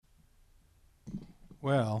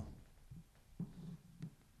Well,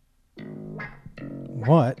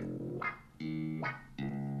 what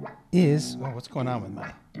is... Oh, what's going on with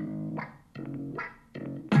my...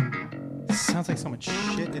 Sounds like someone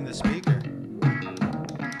shit in the speaker.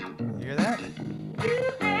 You hear that?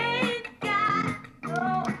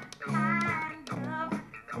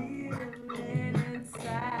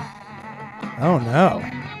 Oh, no.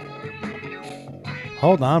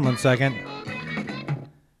 Hold on 1 second.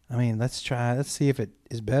 I mean, let's see if it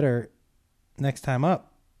is better next time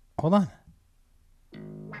up. Hold on.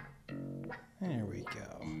 There we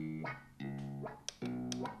go.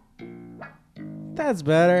 That's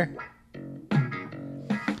better.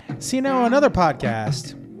 See, now another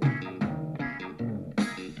podcast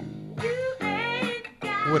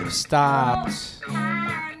would have stopped,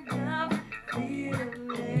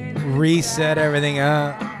 reset everything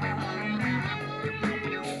up,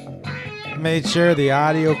 made sure the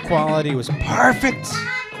audio quality was perfect.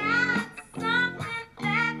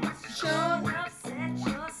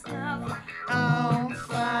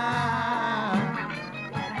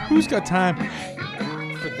 Who's got time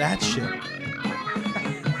for that shit?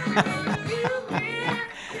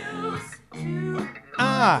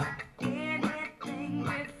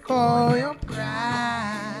 For your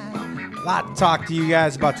pride. A lot to talk to you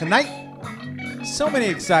guys about tonight. So many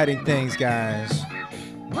exciting things, guys.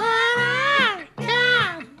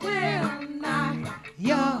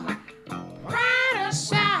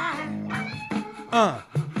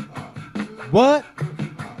 What?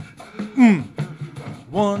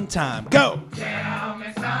 One time, go. Tell me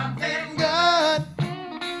something good.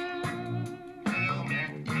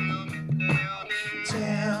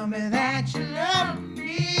 Tell me that you love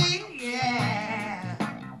me, yeah.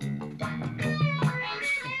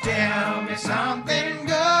 Tell me something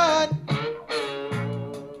good.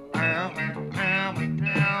 Tell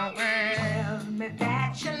me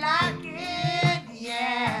that you like it,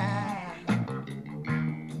 yeah.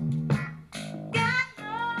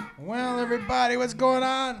 Well, everybody, what's going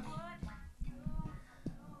on?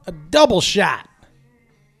 A double shot.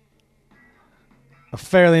 A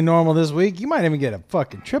fairly normal this week. You might even get a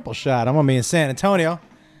fucking triple shot. I'm going to be in San Antonio.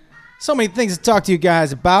 So many things to talk to you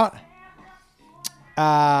guys about.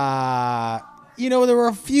 There were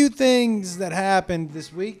a few things that happened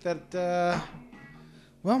this week that,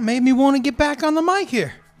 made me want to get back on the mic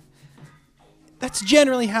here. That's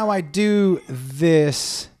generally how I do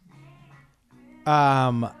this.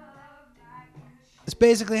 It's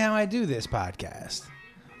basically how I do this podcast.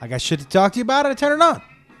 I got shit to talk to you about it, I turn it on.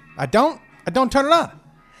 I don't turn it on.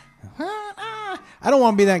 I don't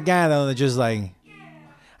want to be that guy, though, that just like...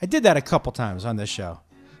 I did that a couple times on this show.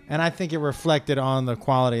 And I think it reflected on the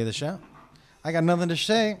quality of the show. I got nothing to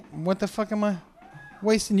say. What the fuck am I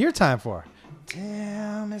wasting your time for?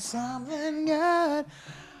 Tell me something good.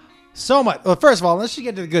 So much. Well, first of all, let's just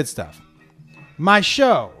get to the good stuff. My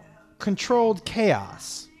show, Controlled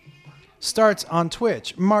Chaos, starts on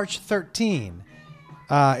Twitch March 13.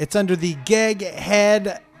 It's under the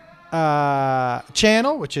Geghead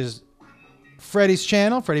channel, which is Freddie's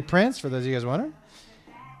channel, Freddie Prince, for those of you guys wondering.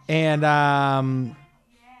 And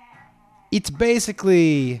it's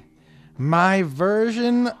basically my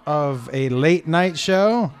version of a late night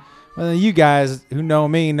show. Well, you guys who know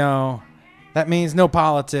me know that means no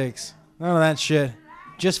politics, none of that shit,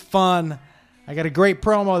 just fun. I got a great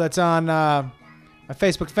promo that's on my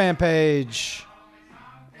Facebook fan page.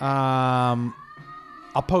 I'll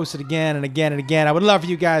post it again and again and again. I would love for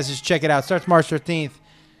you guys to just check it out. Starts March 13th,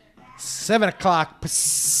 7 o'clock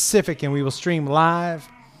Pacific, and we will stream live.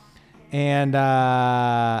 And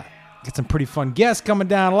get some pretty fun guests coming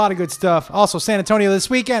down. A lot of good stuff. Also, San Antonio this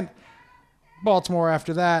weekend. Baltimore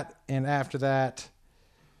after that. And after that,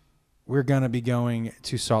 we're going to be going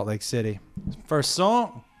to Salt Lake City. First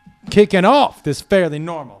song, kicking off this Fairly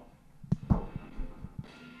Normal.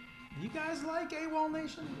 You guys like AWOL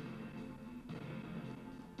Nation?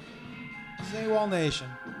 This is AWOL Nation.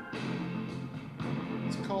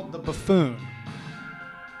 It's called The Buffoon.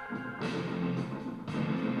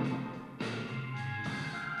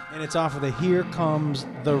 And it's off of the Here Comes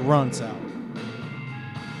the Runts album.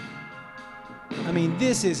 I mean,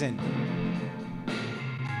 this isn't...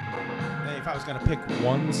 Hey, if I was going to pick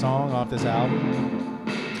one song off this album,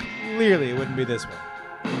 clearly it wouldn't be this one.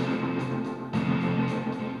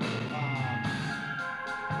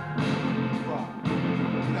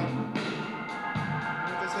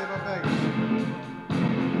 What they say about beggars?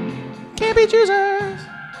 Can't be choosers.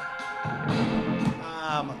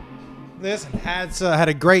 Listen, had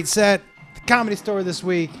a great set. The Comedy Store this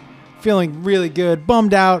week. Feeling really good.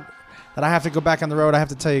 Bummed out that I have to go back on the road. I have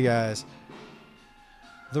to tell you guys.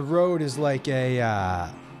 the road is like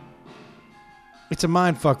it's a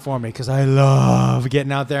mind fuck for me because I love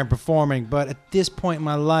getting out there and performing. But at this point in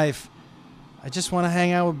my life, I just want to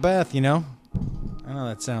hang out with Beth, you know? I know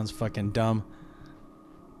that sounds fucking dumb.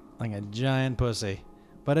 Like a giant pussy.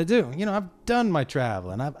 But I do. You know, I've done my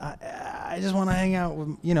traveling. I just want to hang out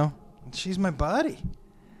with, you know, she's my buddy.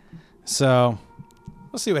 So,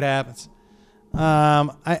 we'll see what happens.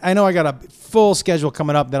 I know I got a full schedule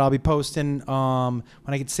coming up that I'll be posting when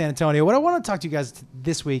I get to San Antonio. What I want to talk to you guys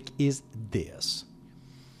this week is this.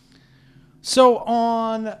 So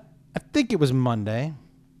on, I think it was Monday,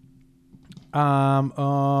 Patton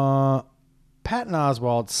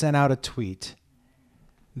Oswalt sent out a tweet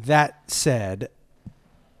that said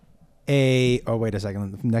oh, wait a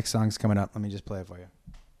second. The next song's coming up. Let me just play it for you.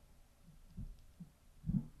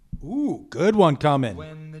 Ooh, good one coming.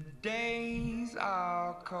 When the days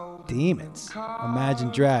are cold, Demons,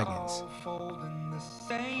 Imagine Dragons.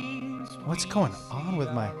 What's going on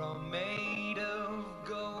with my...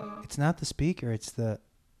 It's not the speaker, it's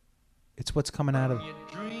what's coming out of...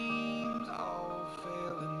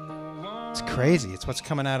 It's crazy. It's what's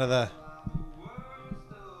coming out of the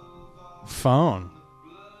phone.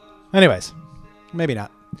 Anyways, maybe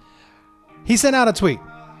not. He sent out a tweet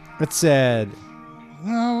that said,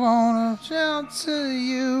 I wanna shout to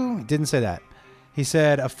you. He didn't say that. He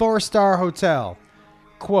said, a 4-star hotel.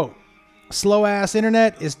 Quote, slow-ass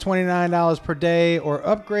internet is $29 per day or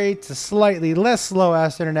upgrade to slightly less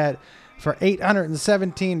slow-ass internet for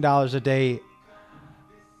 $817 a day.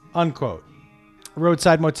 Unquote.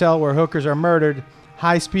 Roadside motel where hookers are murdered.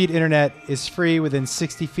 High-speed internet is free within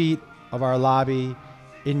 60 feet of our lobby.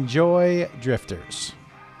 Enjoy, drifters.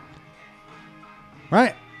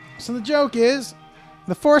 Right. So the joke is,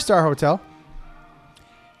 the 4-star hotel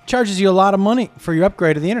charges you a lot of money for your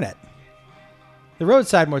upgrade to the internet. The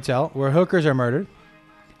roadside motel, where hookers are murdered,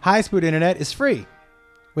 high-speed internet is free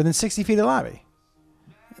within 60 feet of the lobby.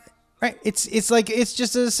 Right? It's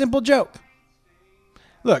just a simple joke.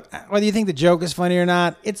 Look, whether you think the joke is funny or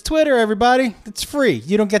not, it's Twitter, everybody. It's free.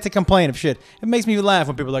 You don't get to complain of shit. It makes me laugh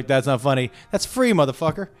when people are like, that's not funny. That's free,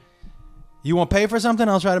 motherfucker. You want to pay for something?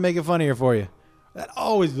 I'll try to make it funnier for you.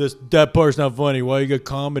 That part's not funny. Why you got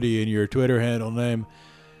comedy in your Twitter handle name?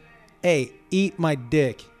 Hey, eat my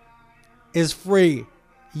dick. It's free.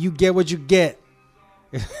 You get what you get.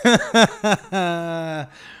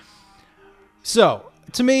 So,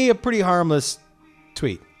 to me, a pretty harmless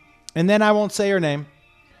tweet. And then I won't say her name.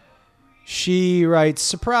 She writes,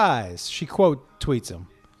 surprise. She quote tweets him.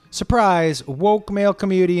 Surprise, woke male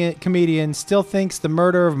comedian still thinks the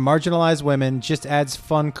murder of marginalized women just adds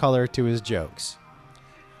fun color to his jokes.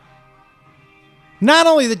 Not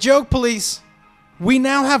only the joke police, we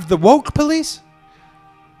now have the woke police.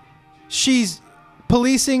 She's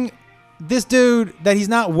policing this dude that he's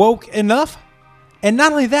not woke enough. And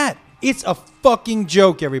not only that, it's a fucking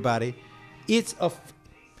joke, everybody.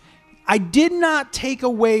 I did not take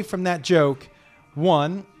away from that joke,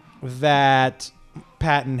 one, that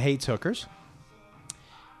Patton hates hookers.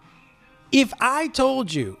 If I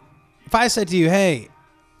said to you, hey,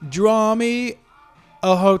 draw me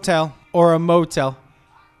a hotel or a motel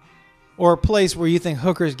or a place where you think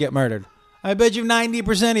hookers get murdered, I bet you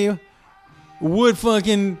 90% of you would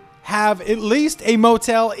fucking have at least a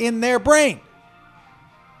motel in their brain.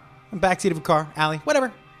 Backseat of a car, alley,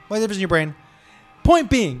 whatever. Whatever's in your brain. Point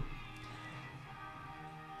being,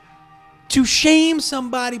 to shame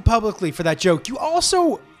somebody publicly for that joke, you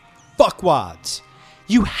also fuckwads.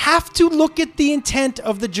 You have to look at the intent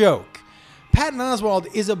of the joke. Patton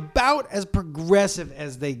Oswalt is about as progressive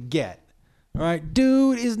as they get. All right,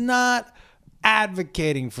 dude is not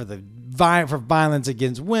advocating for violence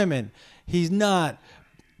against women. He's not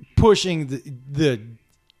pushing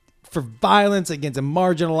for violence against a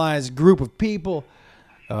marginalized group of people.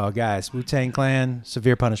 Oh, guys, Wu-Tang Clan,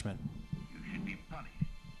 severe punishment.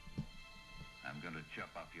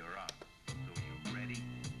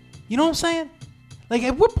 You know what I'm saying? Like,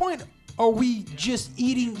 at what point are we just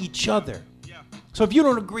eating each other? So if you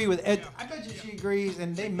don't agree with Ed, I bet you she agrees,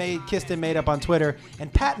 and they kissed and made up on Twitter,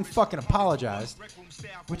 and Patton fucking apologized,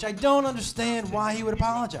 which I don't understand why he would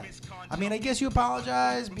apologize. I mean, I guess you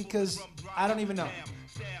apologize because I don't even know.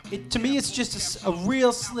 To me, it's just a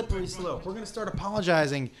real slippery slope. We're going to start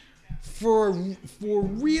apologizing for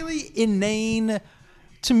really inane,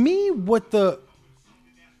 to me, what the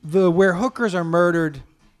where hookers are murdered,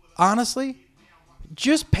 honestly,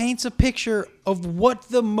 just paints a picture of what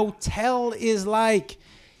the motel is like.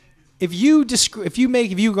 If you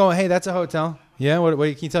go, hey, that's a hotel. Yeah, what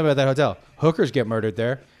can you tell me about that hotel? Hookers get murdered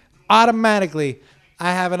there. Automatically,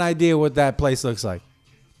 I have an idea what that place looks like.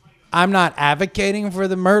 I'm not advocating for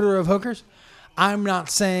the murder of hookers. I'm not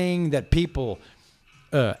saying that people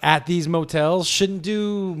at these motels shouldn't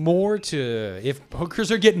do more to, if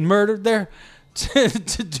hookers are getting murdered there,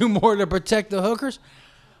 to do more to protect the hookers.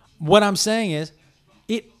 What I'm saying is,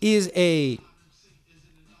 it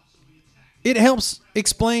helps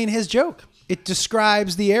explain his joke. It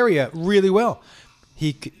describes the area really well.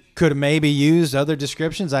 He could have maybe used other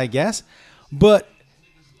descriptions, I guess. But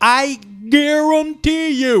I guarantee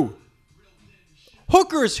you,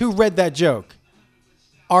 hookers who read that joke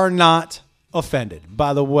are not offended.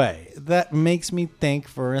 By the way, that makes me think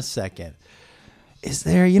for a second. Is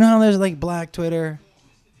there, you know how there's like black Twitter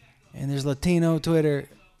and there's Latino Twitter,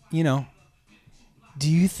 you know, do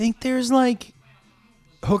you think there's like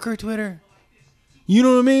hooker Twitter? You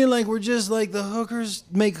know what I mean? Like we're just like the hookers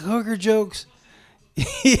make hooker jokes.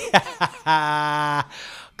 Yeah.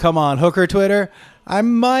 Come on, hooker Twitter. I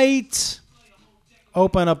might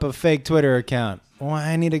open up a fake Twitter account. Well,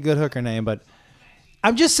 I need a good hooker name, but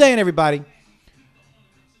I'm just saying, everybody,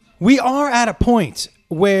 we are at a point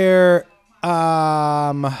where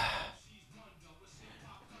the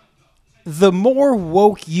more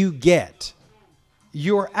woke you get,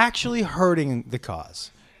 you're actually hurting the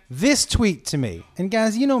cause. This tweet to me, and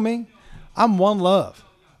guys, you know me, I'm one love.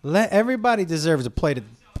 Everybody deserves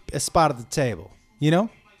a spot at the table, you know?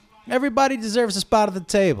 Everybody deserves a spot at the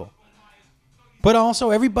table. But also,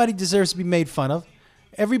 everybody deserves to be made fun of.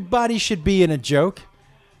 Everybody should be in a joke.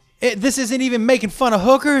 This isn't even making fun of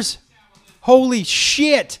hookers. Holy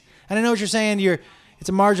shit. And I know what you're saying. It's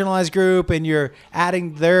a marginalized group, and you're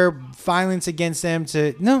adding their violence against them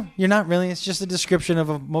to... No, you're not really. It's just a description of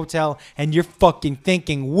a motel, and you're fucking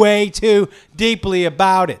thinking way too deeply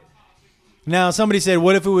about it. Now, somebody said,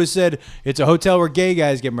 what if it was said, it's a hotel where gay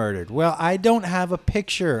guys get murdered? Well, I don't have a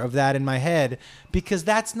picture of that in my head because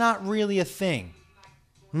that's not really a thing.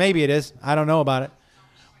 Maybe it is. I don't know about it.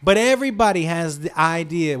 But everybody has the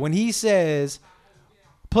idea. When he says,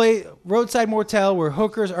 play roadside motel where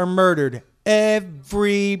hookers are murdered,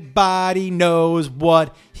 everybody knows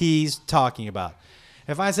what he's talking about.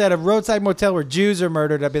 If I said a roadside motel where Jews are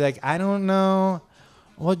murdered, I'd be like, I don't know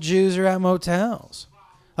what Jews are at motels.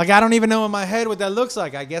 Like, I don't even know in my head what that looks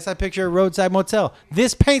like. I guess I picture a roadside motel.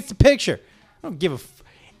 This paints the picture. I don't give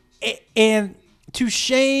a and to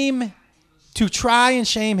try and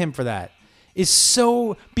shame him for that is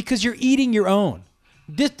so, because you're eating your own.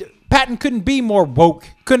 Patton couldn't be more woke,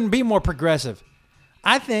 couldn't be more progressive.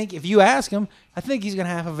 I think if you ask him, I think he's going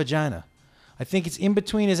to have a vagina. I think it's in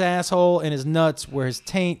between his asshole and his nuts where his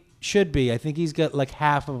taint should be. I think he's got like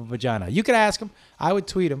half of a vagina. You could ask him. I would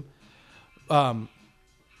tweet him.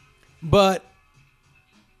 But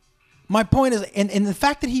my point is, and the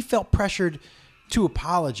fact that he felt pressured to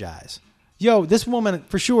apologize. Yo, this woman,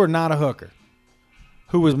 for sure, not a hooker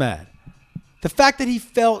who was mad. The fact that he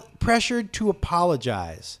felt pressured to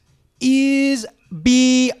apologize is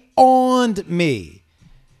beyond me.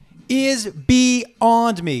 Is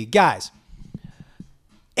beyond me. Guys,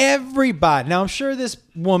 everybody. Now, I'm sure this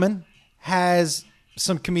woman has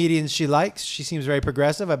some comedians she likes. She seems very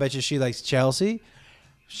progressive. I bet you she likes Chelsea.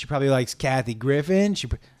 She probably likes Kathy Griffin.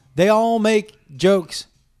 They all make jokes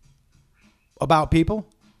about people.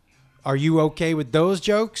 Are you okay with those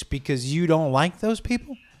jokes because you don't like those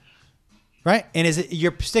people? Right? And is it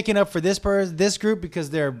you're sticking up for this group because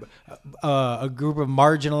they're a group of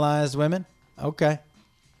marginalized women? Okay.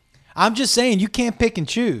 I'm just saying you can't pick and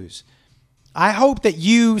choose. I hope that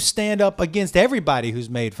you stand up against everybody who's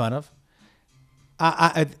made fun of.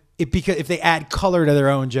 Because if they add color to their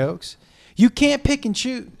own jokes, you can't pick and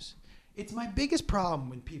choose. It's my biggest problem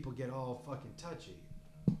when people get all fucking touchy.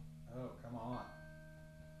 Oh, come on.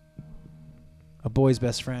 A boy's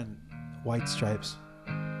best friend, White Stripes.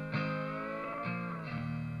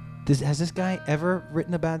 Has this guy ever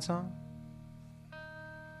written a bad song?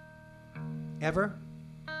 Ever?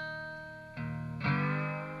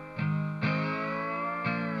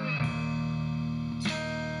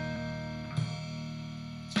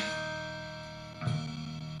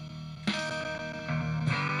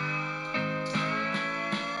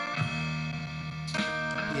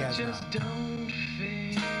 Just don't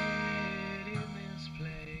fit in this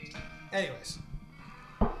place. Anyways,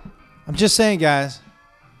 I'm just saying, guys,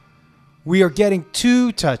 we are getting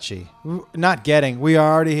too touchy. Not getting, we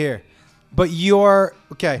are already here. But you're,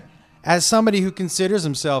 okay, as somebody who considers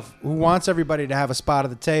himself, who wants everybody to have a spot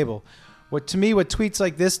at the table, what tweets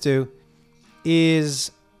like this do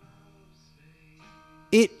is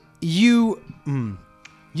you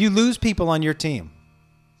lose people on your team.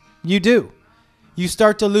 You do. You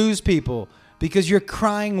start to lose people because you're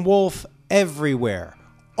crying wolf everywhere,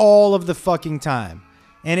 all of the fucking time.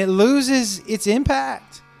 and it loses its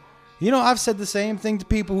impact. You know, I've said the same thing to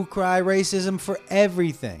people who cry racism for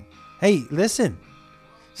everything. Hey, listen.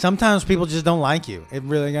 Sometimes people just don't like you. It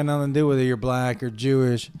really got nothing to do with whether you're black or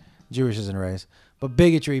Jewish. Jewish isn't a race. But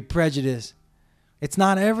bigotry, prejudice, it's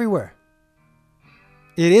not everywhere.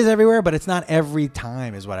 It is everywhere, but it's not every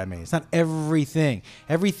time is what I mean. It's not everything.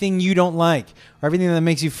 Everything you don't like or everything that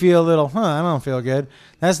makes you feel a little, I don't feel good.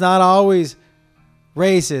 That's not always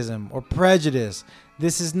racism or prejudice.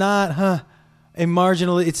 This is not, a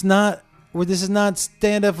marginal, it's not, this is not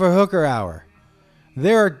stand up for hooker hour.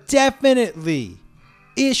 There are definitely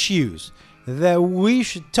issues that we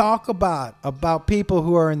should talk about people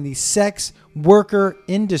who are in the sex worker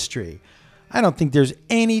industry. I don't think there's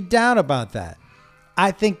any doubt about that.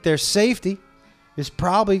 I think their safety is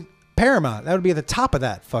probably paramount. That would be at the top of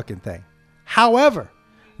that fucking thing. However,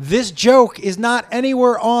 this joke is not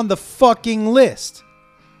anywhere on the fucking list.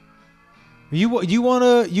 You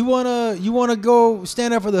wanna go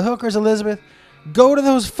stand up for the hookers, Elizabeth? Go to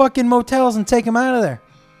those fucking motels and take them out of there.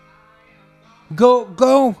 Go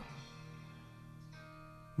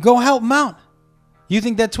help them out. You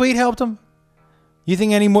think that tweet helped them? You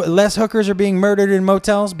think less hookers are being murdered in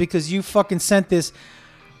motels because you fucking sent this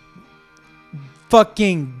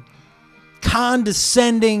fucking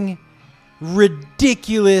condescending,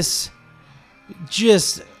 ridiculous,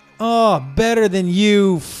 just, better than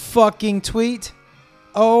you fucking tweet?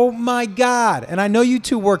 Oh my God. And I know you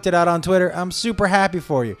two worked it out on Twitter. I'm super happy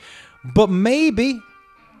for you. But maybe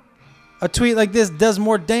a tweet like this does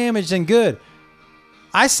more damage than good.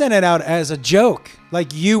 I sent it out as a joke,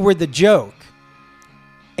 like you were the joke.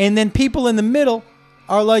 And then people in the middle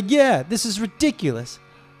are like, yeah, this is ridiculous.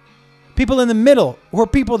 People in the middle who are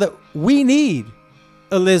people that we need,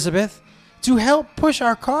 Elizabeth, to help push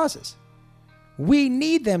our causes. We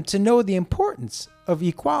need them to know the importance of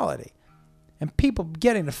equality and people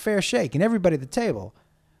getting a fair shake and everybody at the table.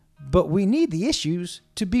 But we need the issues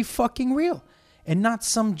to be fucking real and not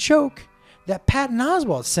some joke that Patton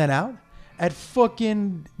Oswalt sent out at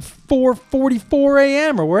fucking 4:44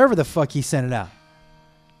 a.m. or wherever the fuck he sent it out.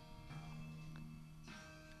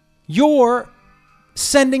 You're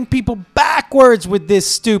sending people backwards with this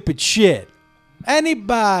stupid shit.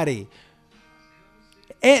 Anybody.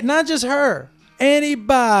 And not just her.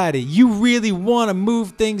 Anybody. You really want to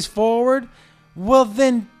move things forward? Well,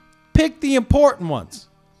 then pick the important ones.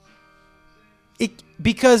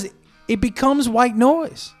 Because it becomes white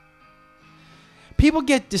noise. People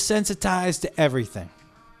get desensitized to everything.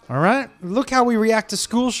 All right? Look how we react to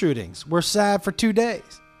school shootings. We're sad for 2 days.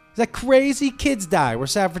 Is that crazy? Kids die. We're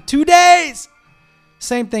sad for 2 days.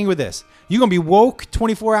 Same thing with this. You're going to be woke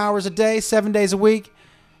 24 hours a day, 7 days a week.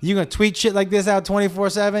 You're going to tweet shit like this out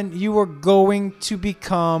 24/7. You are going to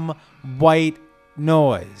become white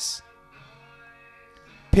noise.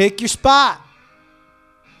 Pick your spot.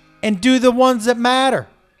 And do the ones that matter.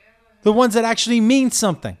 The ones that actually mean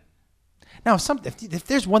something. Now, if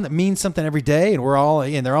there's one that means something every day and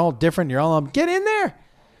they're all different, you're all get in there.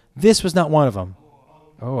 This was not one of them.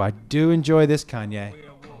 Oh, I do enjoy this Kanye.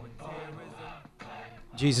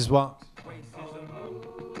 Jesus walks.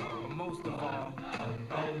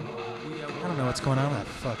 I don't know what's going on with that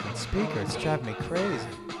fucking speaker. It's driving me crazy.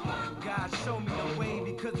 God, show me the way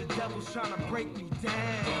because the devil's trying to break me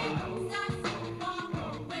down.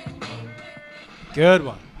 Good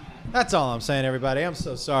one. That's all I'm saying, everybody. I'm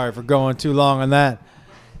so sorry for going too long on that.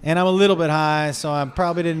 And I'm a little bit high, so I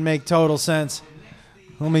probably didn't make total sense.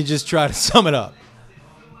 Let me just try to sum it up.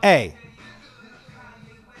 A,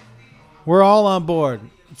 we're all on board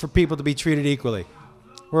for people to be treated equally.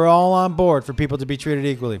 We're all on board for people to be treated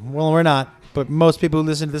equally. Well, we're not, but most people who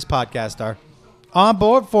listen to this podcast are. On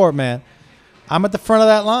board for it, man. I'm at the front of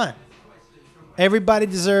that line. Everybody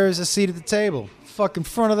deserves a seat at the table. Fucking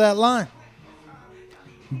front of that line.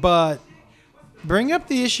 But bring up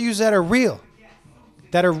the issues that are real,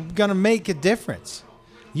 that are going to make a difference.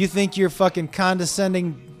 You think your fucking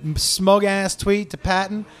condescending, smug-ass tweet to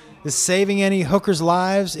Patton is saving any hookers'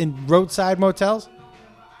 lives in roadside motels?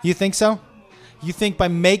 You think so? You think by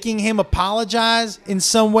making him apologize in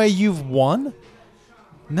some way you've won?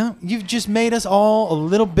 No, you've just made us all a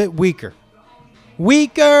little bit weaker.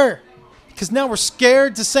 Weaker! Because now we're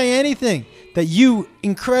scared to say anything that you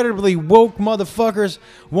incredibly woke motherfuckers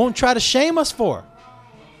won't try to shame us for.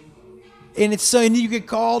 And it's so you get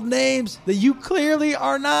called names that you clearly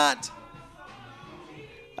are not.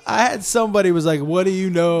 I had somebody was like, what do you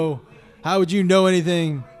know? How would you know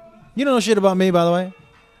anything? You don't know shit about me, by the way.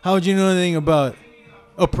 How would you know anything about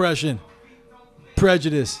oppression,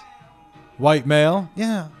 prejudice, white male?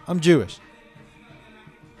 Yeah, I'm Jewish.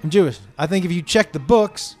 I think if you check the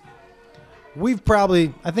books,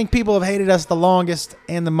 I think people have hated us the longest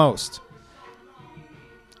and the most.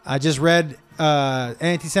 I just read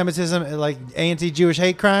anti-Semitism, like anti-Jewish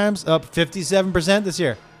hate crimes, up 57% this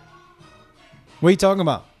year. What are you talking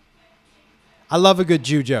about? I love a good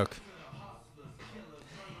Jew joke.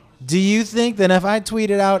 Do you think that if I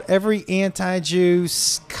tweeted out every anti-Jew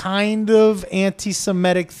kind of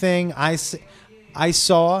anti-Semitic thing I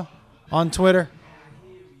saw on Twitter,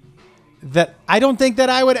 that I don't think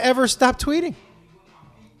that I would ever stop tweeting?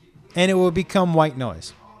 And it would become white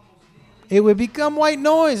noise. It would become white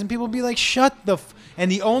noise, and people would be like, shut the and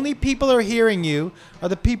the only people who are hearing you are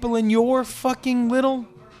the people in your fucking little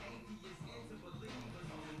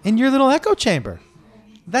echo chamber.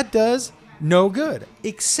 That does no good.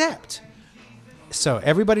 Except, so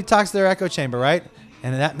everybody talks to their echo chamber, right?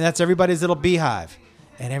 And that's everybody's little beehive.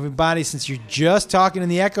 And everybody, since you're just talking in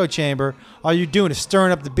the echo chamber, all you're doing is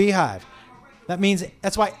stirring up the beehive.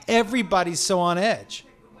 That's why everybody's so on edge.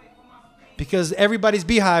 Because everybody's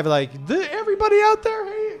beehive, like, everybody out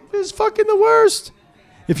there is fucking the worst.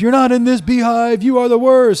 If you're not in this beehive, you are the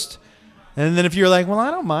worst. And then if you're like, well, I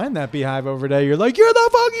don't mind that beehive over there, you're like, you're Hitler.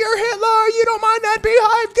 You don't mind that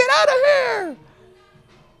beehive. Get out of here.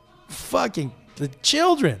 Fucking the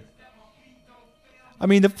children. I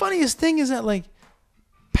mean, the funniest thing is that, like,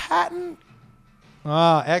 Patton.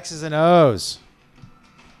 X's and O's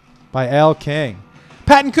by Elle King.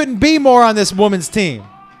 Patton couldn't be more on this woman's team.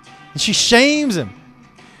 And she shames him.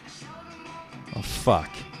 Oh, fuck.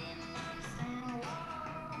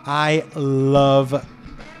 I love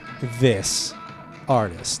this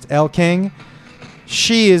artist. Elle King.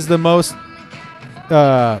 She is the most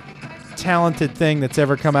talented thing that's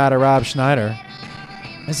ever come out of Rob Schneider.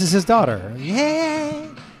 This is his daughter. Yeah.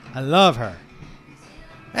 I love her.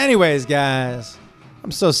 Anyways, guys.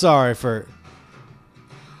 I'm so sorry for...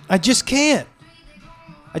 I just can't.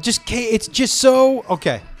 It's just so...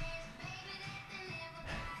 Okay.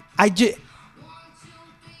 I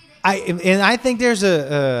think there's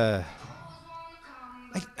well,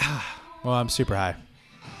 I'm super high.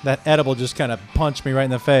 That edible just kind of punched me right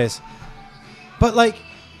in the face. But, like,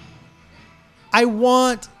 I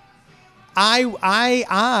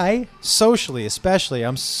socially especially,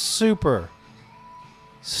 I'm super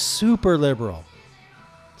liberal.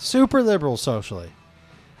 Super liberal socially.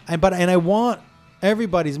 And I want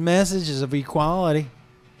everybody's messages of equality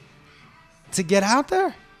to get out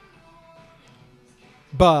there.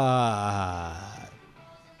 But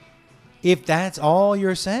if that's all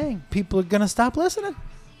you're saying, people are going to stop listening.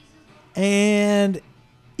 And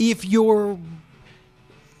if you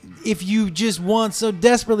just want so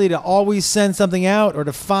desperately to always send something out or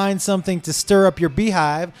to find something to stir up your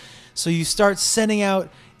beehive, so you start sending out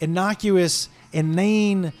innocuous,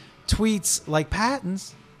 inane tweets like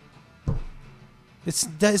Patton's,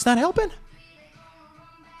 it's not helping.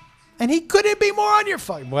 And he couldn't be more on your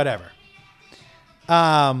fucking whatever.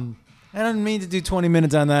 I don't mean to do 20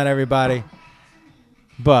 minutes on that, everybody.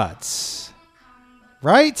 But,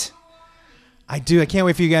 right? I do. I can't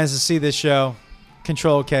wait for you guys to see this show.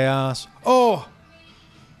 Control Chaos. Oh,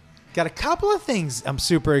 got a couple of things I'm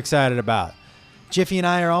super excited about. Jiffy and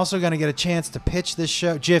I are also going to get a chance to pitch this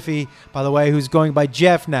show. Jiffy, by the way, who's going by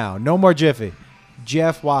Jeff now. No more Jiffy.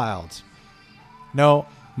 Jeff Wild. No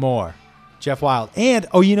more. Jeff Wild. And,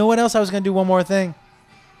 you know what else? I was going to do one more thing.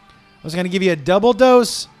 I was going to give you a double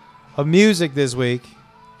dose of music this week.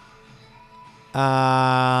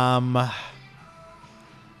 Let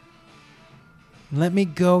me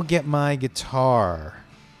go get my guitar.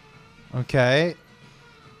 Okay.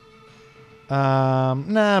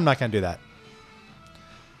 I'm not going to do that.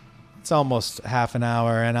 It's almost half an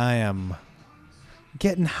hour, and I am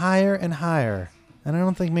getting higher and higher. And I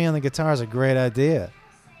don't think me on the guitar is a great idea.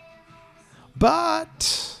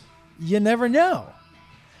 But you never know.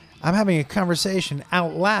 I'm having having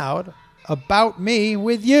out loud about me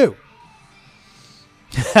with you.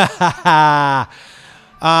 I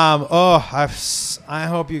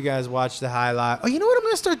hope you guys watch the High Live. Oh, you know what I'm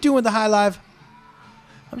going to start doing with the High Live?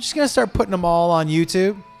 I'm just going to start putting them all on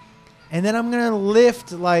YouTube. And then I'm going to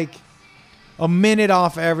lift like a minute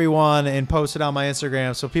off everyone and post it on my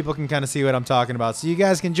Instagram so people can kind of see what I'm talking about. So you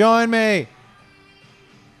guys can join me.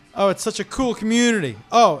 Oh, it's such a cool community.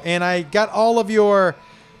 Oh, and I got all of your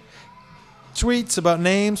tweets about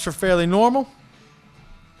names for Fairly Normal.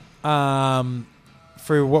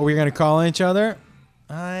 For what we're going to call each other.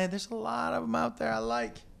 There's a lot of them out there I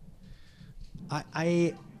like.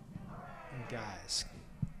 Guys,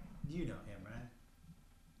 you know him, right?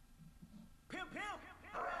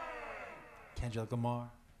 Kendrick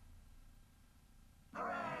Lamar.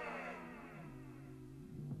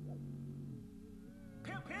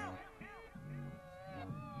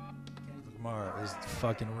 Mara is the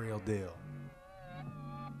fucking real deal.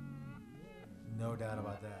 No doubt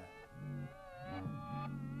about that.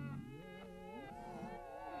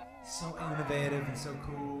 So innovative and so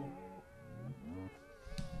cool.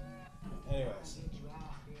 Anyways.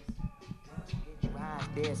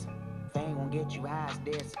 This fame won't get you high as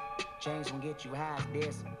this. Chains won't get you high as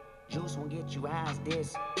this. Juice won't get you high as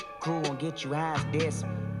this. Crew won't get you high as this.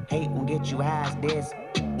 Hate won't get you high as this.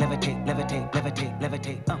 Levitate, levitate, levitate,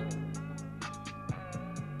 levitate.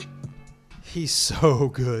 He's so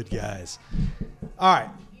good, guys. All right.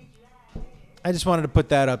 I just wanted to put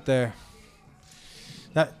that up there.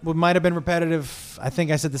 That might have been repetitive. I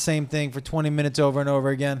think I said the same thing for 20 minutes over and over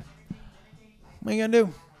again. What are you going to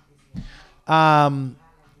do?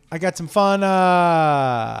 I got some fun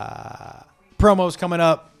promos coming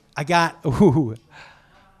up. I'm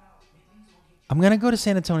going to go to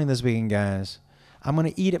San Antonio this weekend, guys. I'm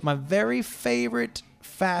going to eat at my very favorite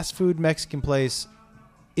fast food Mexican place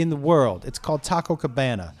in the world. It's called Taco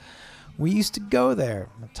Cabana. We used to go there,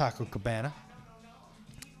 Taco Cabana,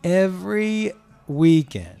 every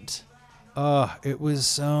weekend. Oh, it was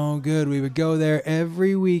so good. We would go there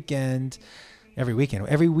every weekend,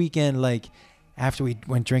 like after we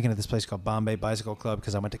went drinking at this place called Bombay Bicycle Club,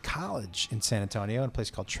 because I went to college in San Antonio at a place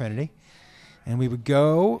called Trinity. And we would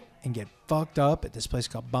go and get fucked up at this place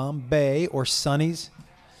called Bombay or Sonny's.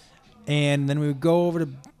 And then we would go over to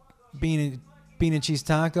Bean and Cheese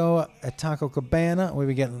Taco at Taco Cabana. We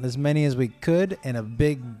would get as many as we could in a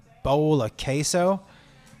big bowl of queso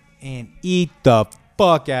and eat the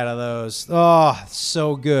fuck out of those. Oh,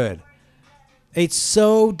 so good. It's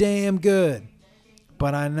so damn good.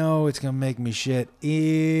 But I know it's going to make me shit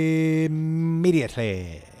immediately.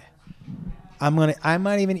 I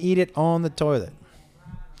might even eat it on the toilet.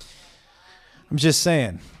 I'm just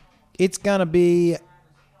saying. It's going to be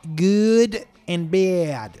good and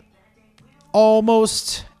bad.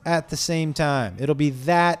 Almost at the same time. It'll be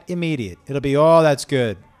that immediate. It'll be, oh, that's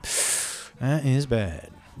good. That is bad.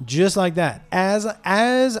 Just like that. As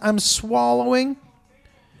I'm swallowing,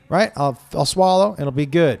 right? I'll swallow. It'll be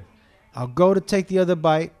good. I'll go to take the other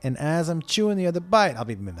bite, and as I'm chewing the other bite, I'll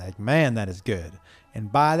be like, man, that is good.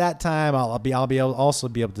 And by that time, I'll be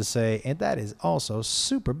able to say, and that is also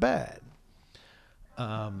super bad.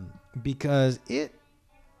 Because I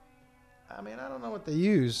don't know what they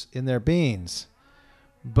use in their beans,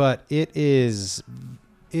 but it's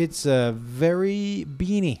a very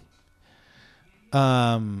beanie.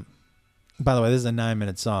 By the way, this is a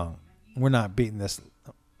 9-minute song. We're not beating this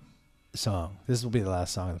song. This will be the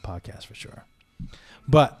last song of the podcast for sure.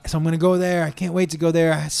 But so I'm going to go there. I can't wait to go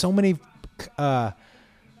there. I have so many. I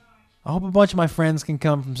hope a bunch of my friends can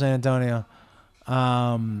come from San Antonio.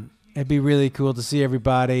 It'd be really cool to see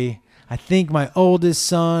everybody. I think my oldest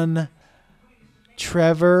son,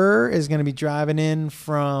 Trevor, is going to be driving in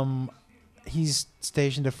he's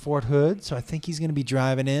stationed at Fort Hood, so I think he's going to be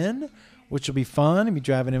driving in, which will be fun. He'll be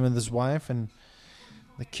driving in with his wife and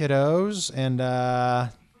the kiddos. And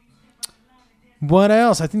what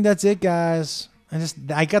else? I think that's it, guys.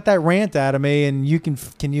 I got that rant out of me, and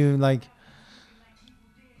can you like,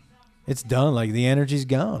 it's done. Like, the energy's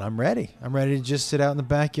gone. I'm ready. I'm ready to just sit out in the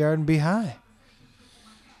backyard and be high.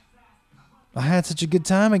 I had such a good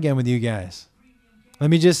time again with you guys. Let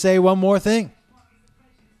me just say one more thing.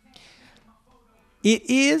 It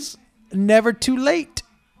is never too late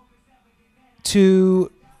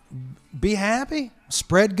to be happy,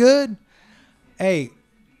 spread good. Hey,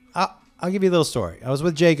 I'll give you a little story. I was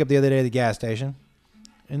with Jacob the other day at the gas station,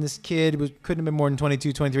 and this kid couldn't have been more than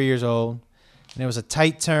 22, 23 years old, and it was a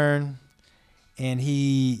tight turn, and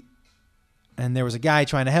there was a guy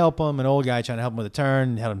trying to help him, an old guy trying to help him with a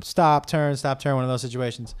turn, had him stop, turn, one of those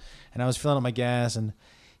situations, and I was filling up my gas, and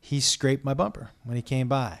he scraped my bumper when he came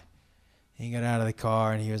by. He got out of the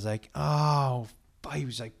car, and he was like, oh, he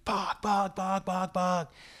was like, bog,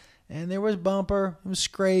 and there was bumper, it was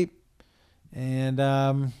scrape, and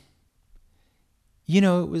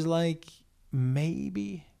it was like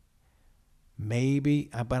maybe,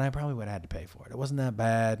 but I probably would have had to pay for it. It wasn't that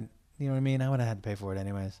bad. You know what I mean? I would have had to pay for it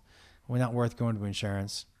anyways. We're not worth going to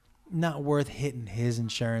insurance. Not worth hitting his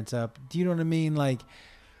insurance up. Do you know what I mean? Like,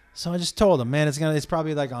 so I just told him, man, it's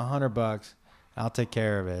probably like $100. I'll take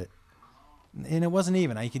care of it. And it wasn't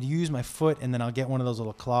even. I could use my foot, and then I'll get one of those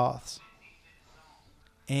little cloths.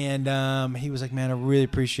 And he was like, man, I really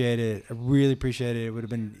appreciate it. It would have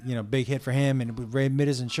been, a big hit for him, and it would have made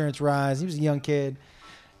his insurance rise. He was a young kid.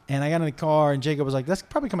 And I got in the car, and Jacob was like, that's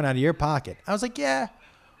probably coming out of your pocket. I was like, yeah,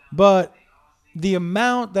 but the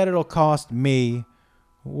amount that it'll cost me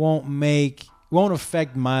won't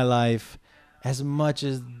affect my life as much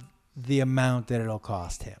as the amount that it'll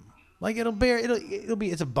cost him. Like it'll be.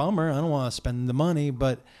 It's a bummer. I don't want to spend the money,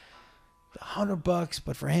 but $100.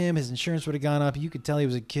 But for him, his insurance would have gone up. You could tell he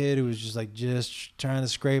was a kid who was just trying to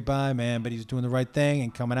scrape by, man. But he was doing the right thing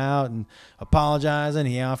and coming out and apologizing.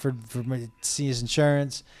 He offered for me to see his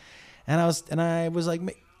insurance, and I was like,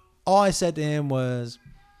 all I said to him was,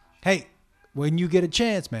 "Hey, when you get a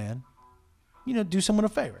chance, man, do someone a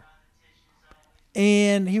favor."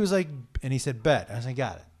 And he was like, and he said, "Bet." I said,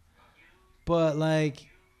 "Got it." But like,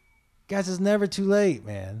 guys, it's never too late,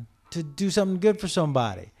 man, to do something good for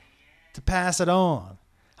somebody, to pass it on.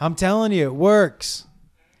 I'm telling you, it works.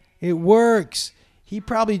 It works. He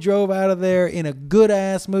probably drove out of there in a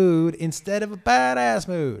good-ass mood instead of a bad-ass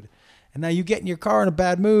mood. And now you get in your car in a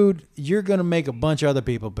bad mood, you're going to make a bunch of other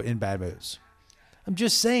people in bad moods. I'm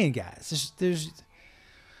just saying, guys,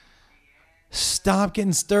 stop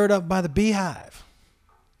getting stirred up by the beehive.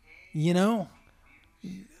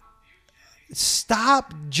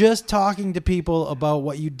 Stop just talking to people about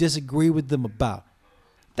what you disagree with them about.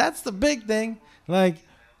 That's the big thing. Like,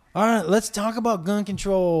 all right, let's talk about gun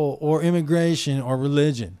control or immigration or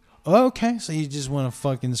religion. Okay, so you just want to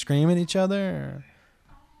fucking scream at each other?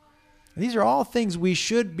 These are all things we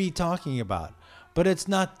should be talking about, but it's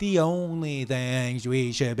not the only things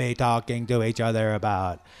we should be talking to each other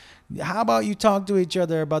about. How about you talk to each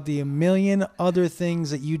other about the million other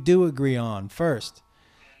things that you do agree on first?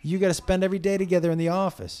 You got to spend every day together in the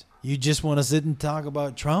office. You just want to sit and talk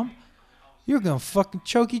about Trump? You're going to fucking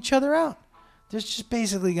choke each other out. There's just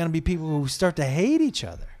basically going to be people who start to hate each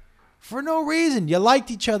other for no reason. You liked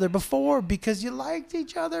each other before because you liked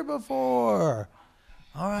each other before.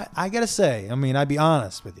 All right, I got to say, I'd be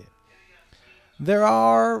honest with you. There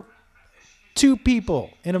are 2 people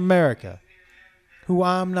in America who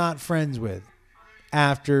I'm not friends with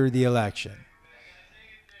after the election.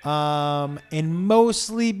 And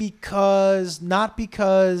mostly not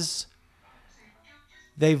because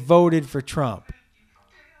they voted for Trump,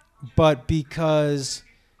 but because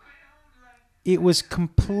the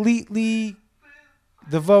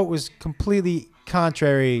vote was completely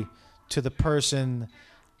contrary to the person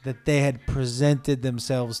that they had presented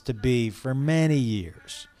themselves to be for many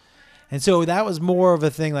years. And so that was more of a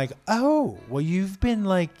thing like, oh, well, you've been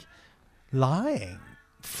like lying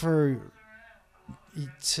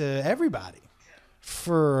to everybody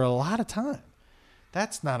for a lot of time.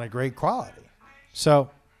 That's not a great quality. So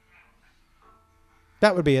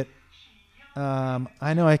that would be it.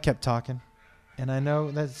 I know I kept talking, and I know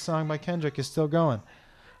that song by Kendrick is still going.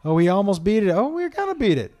 Oh, we almost beat it. Oh, we're gonna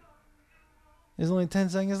beat it. There's only 10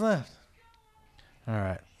 seconds left. All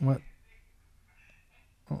right.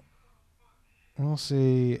 We'll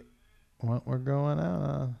see what we're going out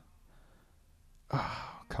on.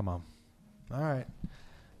 Oh, come on. All right.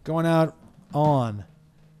 Going out on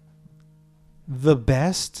the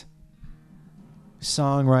best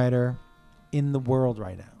songwriter in the world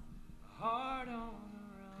right now.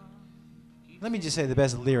 Let me just say the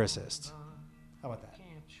best lyricist. How about that?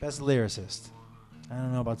 Best lyricist. I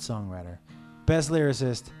don't know about songwriter. Best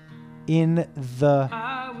lyricist in the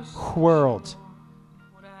world.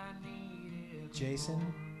 Jason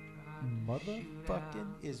motherfucking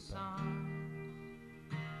Isbell.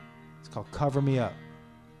 It's called Cover Me Up.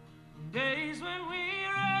 Days when we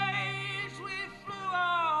raced, we flew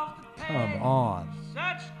off the Come page. on.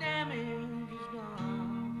 Such damage is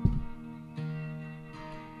done.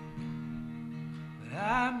 But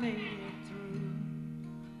I made it through,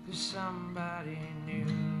 'cause somebody knew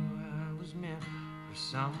I was meant for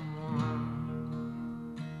someone.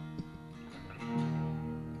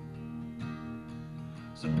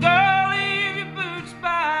 So girl, leave your boots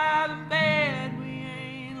by the bed. We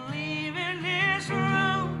ain't leaving this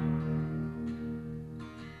room.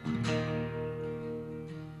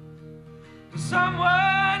 'Cause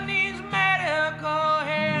someone needs medical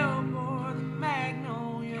help or the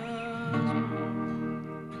magnolias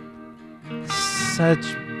bloom. Such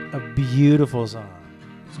a beautiful song.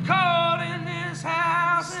 It's cold in this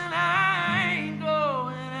house and I ain't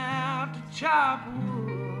going out to chop wood.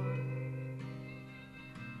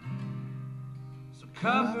 So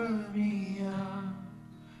cover me up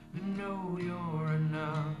and know you're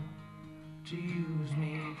enough to use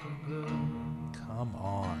me for good. Come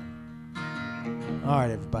on. All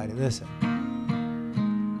right, everybody, listen.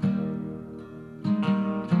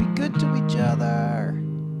 Be good to each other.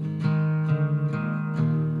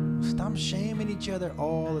 Stop shaming each other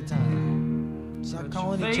all the time. Stop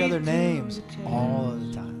calling each other names all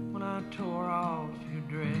the time. When I tore off your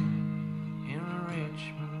dress in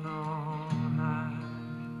Richmond on high,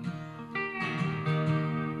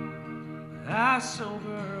 I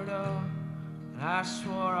sobered up I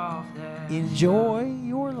swore off that Enjoy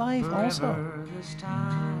your life forever also, this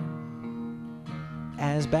time.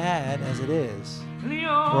 as bad as it is. The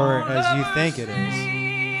Or old as you lovers think it is.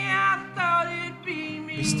 say, I thought it'd be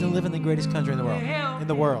me. We still live in the greatest country in the world. Help In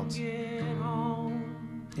the me world. get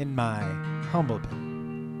home. In my humble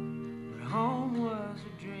opinion. But home was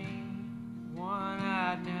a dream, one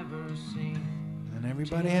I'd never seen. And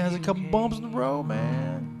everybody has a couple bumps in the road,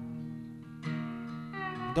 man.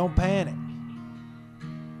 Don't panic.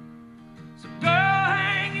 So girl,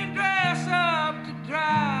 hang your dress up to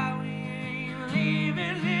dry. We ain't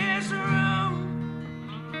leaving this room.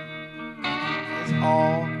 It's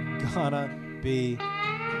all gonna be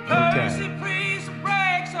Percy okay. Priest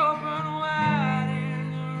breaks open wide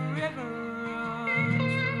and the river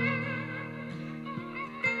runs.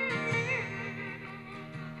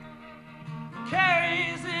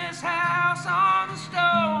 Carries this house on the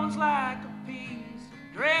stones like a piece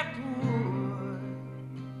of driftwood.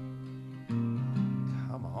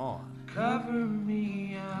 Come on. Cover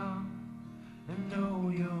me up and know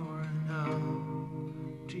you're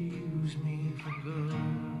enough to use me for good.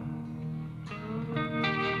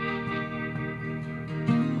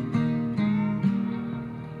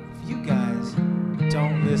 If you guys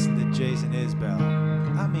don't listen to Jason Isbell,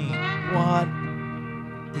 I mean, what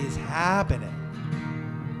is happening?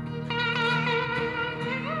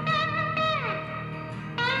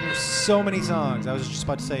 There's so many songs. I was just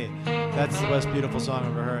about to say it. That's the most beautiful song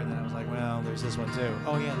I've ever heard. And then I was like, well, there's this one too.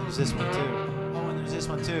 Oh yeah, there's this one too. Oh, and there's this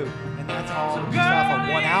one too. And that's all just off of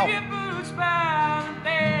one album. Your boots by the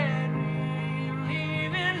bed,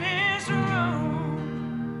 leaving this room.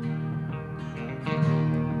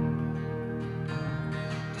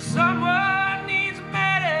 Someone needs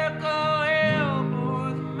medical help or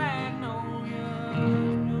the magnolia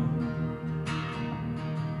bloom.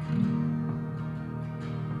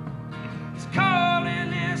 It's cold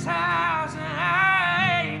in this house and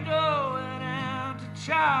I ain't going out to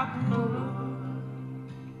chop wood.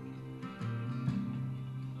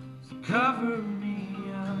 So cover me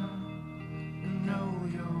up and know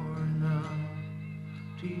you're enough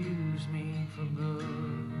to use me for good.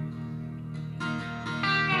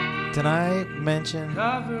 Did I mention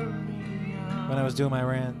Cover me up when I was doing my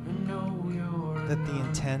rant and know you're that the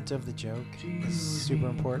intent of the joke is super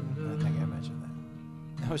important? I think I mentioned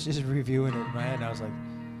that. I was just reviewing it in my head and I was like,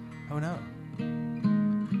 oh no.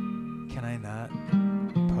 Can I not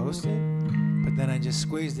post it? But then I just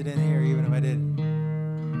squeezed it in here even if I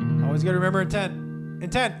didn't. Always gotta remember intent.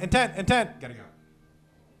 Intent. Gotta go.